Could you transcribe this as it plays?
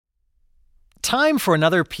time for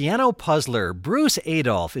another piano puzzler. Bruce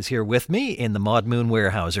Adolph is here with me in the Maud Moon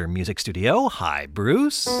Weyerhaeuser Music Studio. Hi,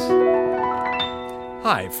 Bruce.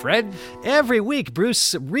 Hi, Fred. Every week,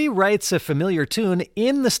 Bruce rewrites a familiar tune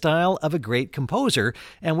in the style of a great composer,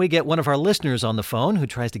 and we get one of our listeners on the phone who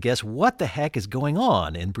tries to guess what the heck is going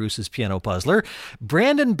on in Bruce's piano puzzler.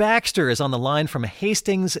 Brandon Baxter is on the line from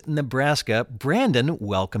Hastings, Nebraska. Brandon,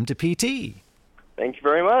 welcome to PT. Thank you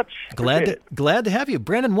very much. Glad to have you.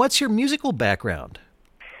 Brandon, what's your musical background?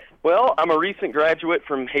 Well, I'm a recent graduate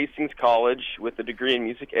from Hastings College with a degree in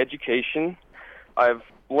music education. I've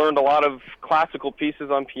learned a lot of classical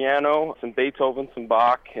pieces on piano, some Beethoven, some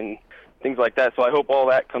Bach, and things like that. So I hope all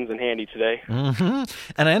that comes in handy today. Mm-hmm.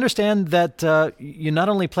 And I understand that you not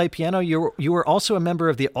only play piano, you were also a member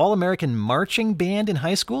of the All-American Marching Band in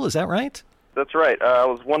high school. Is that right? That's right. I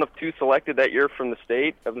was one of two selected that year from the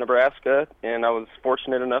state of Nebraska, and I was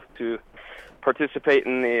fortunate enough to participate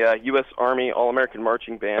in the U.S. Army All-American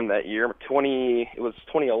Marching Band that year. It was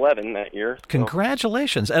 2011 that year. So.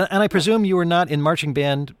 Congratulations. And I presume you were not in marching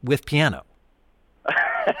band with piano.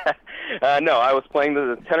 No, I was playing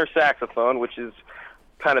the tenor saxophone, which is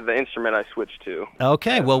kind of the instrument I switched to.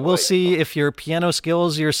 Okay, well, we'll see if your piano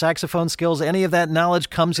skills, your saxophone skills, any of that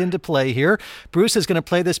knowledge comes into play here. Bruce is going to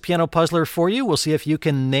play this piano puzzler for you. We'll see if you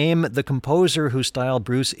can name the composer whose style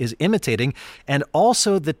Bruce is imitating, and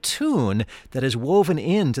also the tune that is woven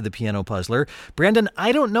into the piano puzzler. Brandon,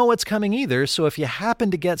 I don't know what's coming either, so if you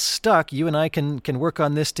happen to get stuck, you and I can work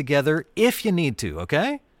on this together if you need to,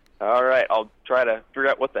 okay? All right, I'll try to figure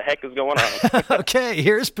out what the heck is going on. Okay,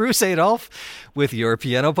 here's Bruce Adolph with your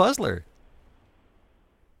piano puzzler.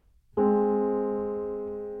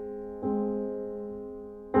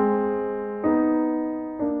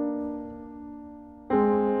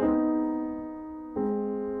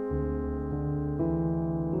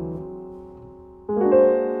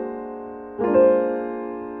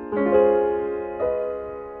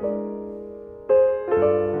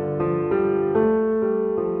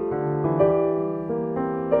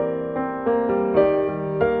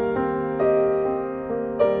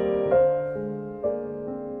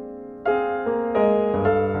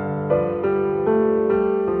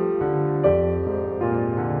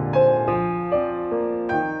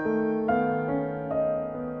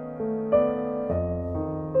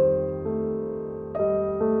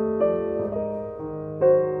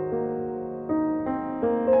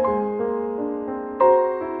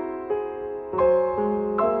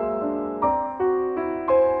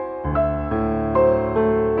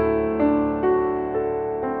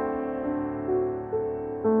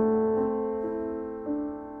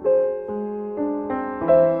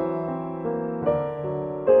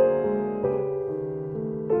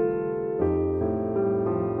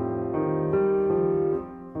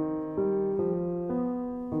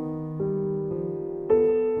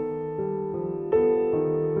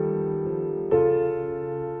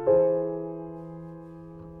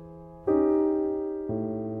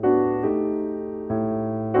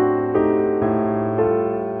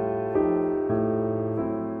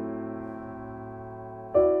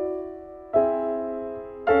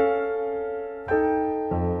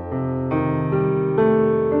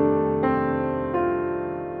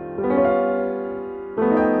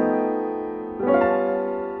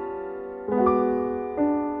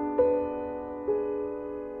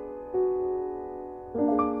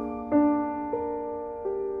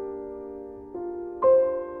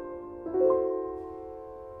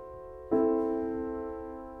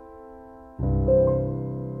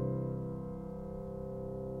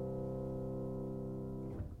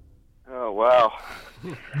 Wow.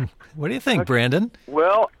 What do you think, Brandon?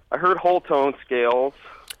 Well, I heard whole tone scales.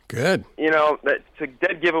 Good. You know, that's a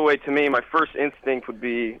dead giveaway to me. My first instinct would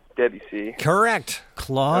be Debussy. Correct.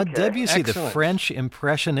 Claude Debussy, Excellent. the French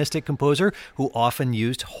impressionistic composer who often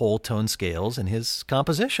used whole tone scales in his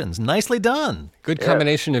compositions. Nicely done. Good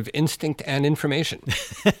combination of instinct and information.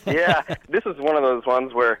 Yeah, this is one of those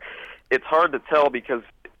ones where it's hard to tell because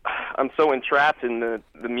I'm so entrapped in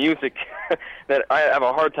the music that I have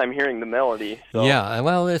a hard time hearing the melody. So. Yeah,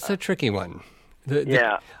 well, it's a tricky one.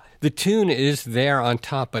 The tune is there on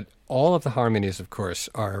top, but all of the harmonies, of course,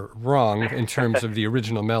 are wrong in terms of the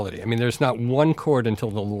original melody. I mean, there's not one chord until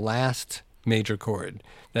the last major chord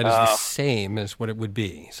that is the same as what it would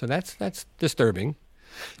be. So that's disturbing.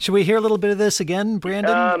 Should we hear a little bit of this again,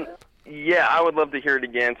 Brandon? Yeah, I would love to hear it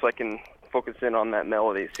again so I can focus in on that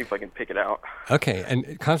melody, see if I can pick it out. Okay,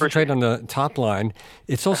 and concentrate on the top line.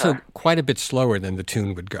 It's also quite a bit slower than the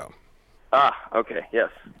tune would go. Okay, yes,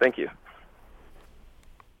 thank you.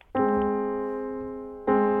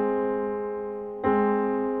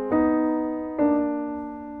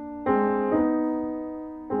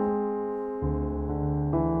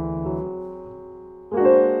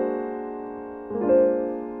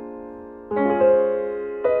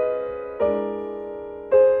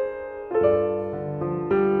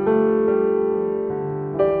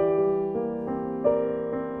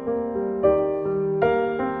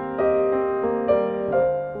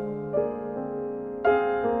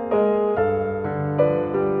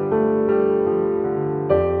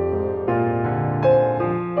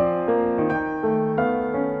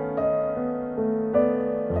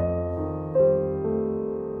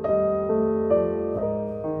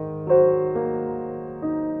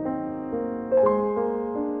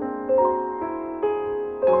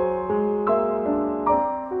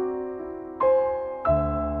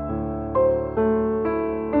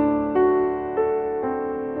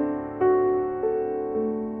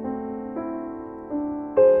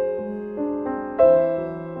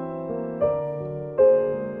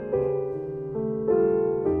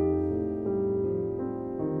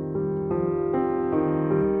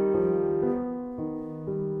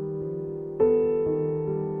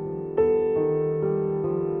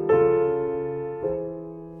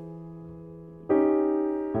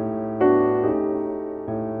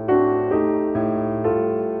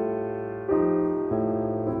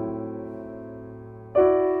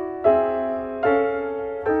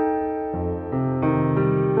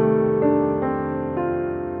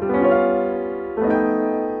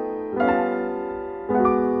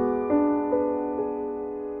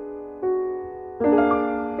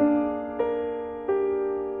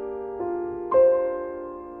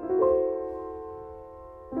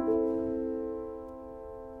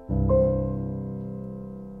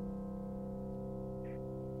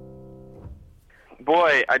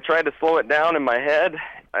 boy, I tried to slow it down in my head,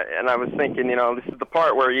 and I was thinking, this is the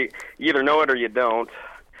part where you either know it or you don't.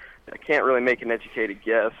 I can't really make an educated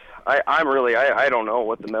guess. I don't know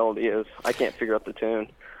what the melody is. I can't figure out the tune.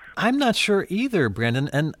 I'm not sure either, Brandon.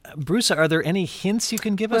 And Bruce, are there any hints you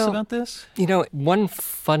can give us about this? One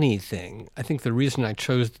funny thing, I think the reason I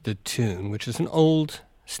chose the tune, which is an old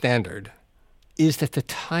standard, is that the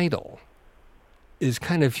title is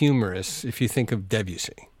kind of humorous if you think of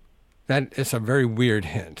Debussy. That is a very weird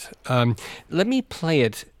hint. Let me play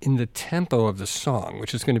it in the tempo of the song,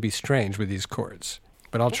 which is going to be strange with these chords,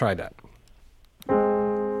 but I'll try that.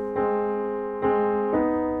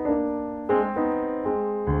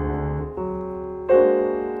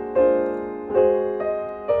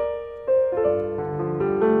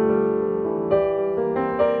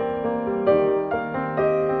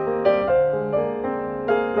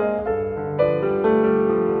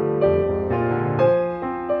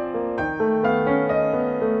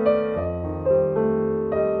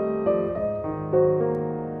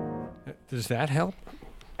 Does that help?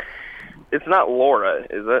 It's not Laura,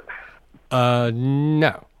 is it?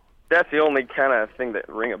 No. That's the only kind of thing that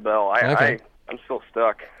ring a bell. Okay. I'm still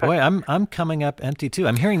stuck. Boy, I'm coming up empty too.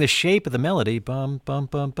 I'm hearing the shape of the melody. Bum bum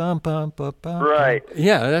bum bum bum bum bum. Right.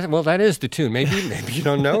 Yeah. That is the tune. Maybe you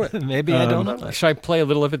don't know it. Maybe I don't know. Should I play a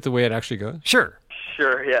little of it the way it actually goes? Sure.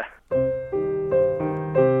 Sure. Yeah.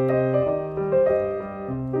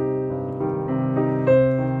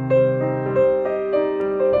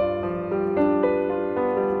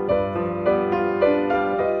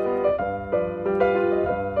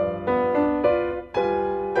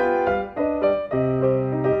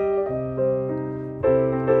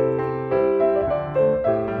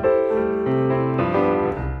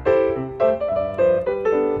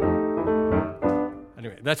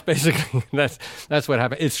 That's basically that's what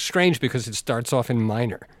happened. It's strange because it starts off in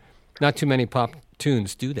minor. Not too many pop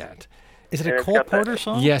tunes do that. Is it a Cole Porter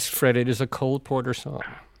song? Yes, Fred, it is a Cole Porter song.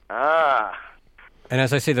 Ah. And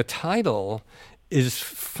as I say, the title is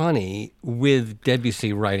funny with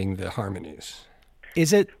Debussy writing the harmonies.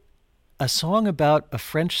 Is it a song about a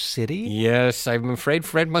French city? Yes, I'm afraid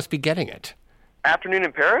Fred must be getting it. Afternoon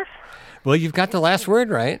in Paris? Well, you've got the last word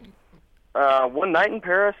right. One Night in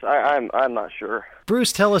Paris? I'm not sure.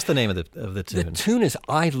 Bruce, tell us the name of the tune. The tune is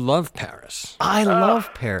I Love Paris. I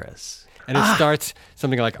Love Paris. And it starts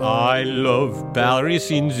something like, I love Paris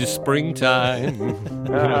in the springtime.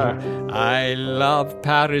 I love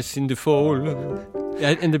Paris in the fall.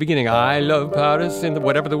 In the beginning, I love Paris in the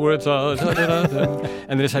whatever the words are.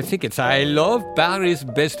 And then I think it's, I love Paris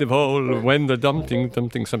best of all when the dumping,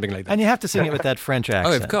 something like that. And you have to sing it with that French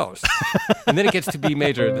accent. Oh, of course. And then it gets to B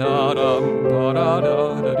major.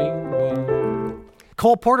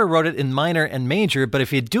 Cole Porter wrote it in minor and major, but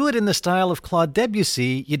if you do it in the style of Claude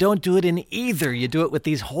Debussy, you don't do it in either. You do it with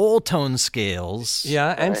these whole tone scales.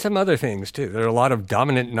 Yeah, and some other things, too. There are a lot of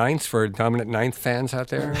dominant ninths for dominant ninth fans out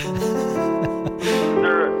there.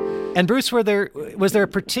 And Bruce, was there a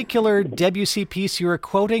particular Debussy piece you were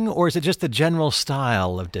quoting, or is it just the general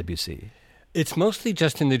style of Debussy? It's mostly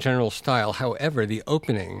just in the general style. However, the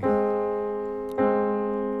opening,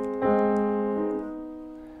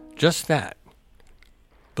 just that.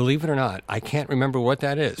 Believe it or not, I can't remember what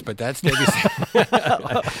that is, but that's Debussy.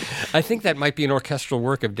 I think that might be an orchestral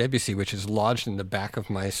work of Debussy, which is lodged in the back of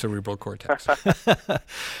my cerebral cortex.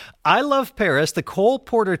 I Love Paris, the Cole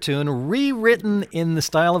Porter tune, rewritten in the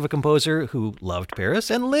style of a composer who loved Paris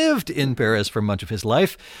and lived in Paris for much of his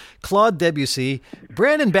life, Claude Debussy.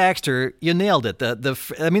 Brandon Baxter, you nailed it.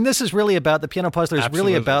 This is really about, the Piano Puzzler is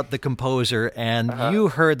really about the composer, and you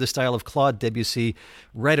heard the style of Claude Debussy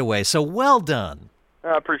right away. So well done.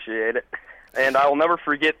 I appreciate it. And I will never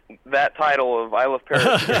forget that title of I Love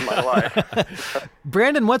Paris in my life.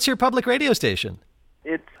 Brandon, what's your public radio station?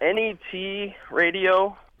 It's NET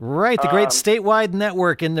Radio. Right, the great statewide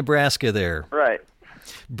network in Nebraska there. Right.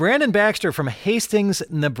 Brandon Baxter from Hastings,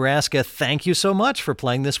 Nebraska, thank you so much for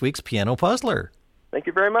playing this week's Piano Puzzler. Thank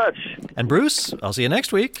you very much. And Bruce, I'll see you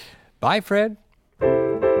next week. Bye, Fred.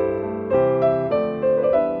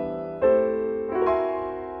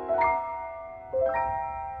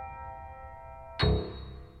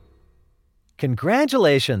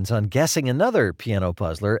 Congratulations on guessing another Piano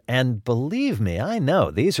Puzzler, and believe me, I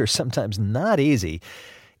know these are sometimes not easy.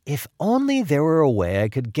 If only there were a way I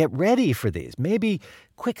could get ready for these, maybe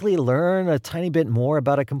quickly learn a tiny bit more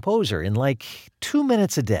about a composer in like 2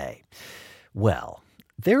 minutes a day. Well,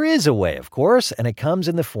 There is a way, of course, and it comes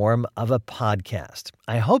in the form of a podcast.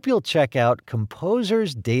 I hope you'll check out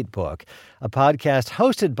Composer's Datebook, a podcast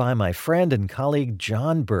hosted by my friend and colleague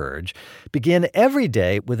John Burge. Begin every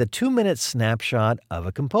day with a 2-minute snapshot of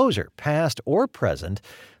a composer, past or present.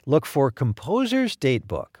 Look for Composer's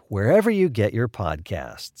Datebook wherever you get your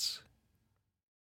podcasts.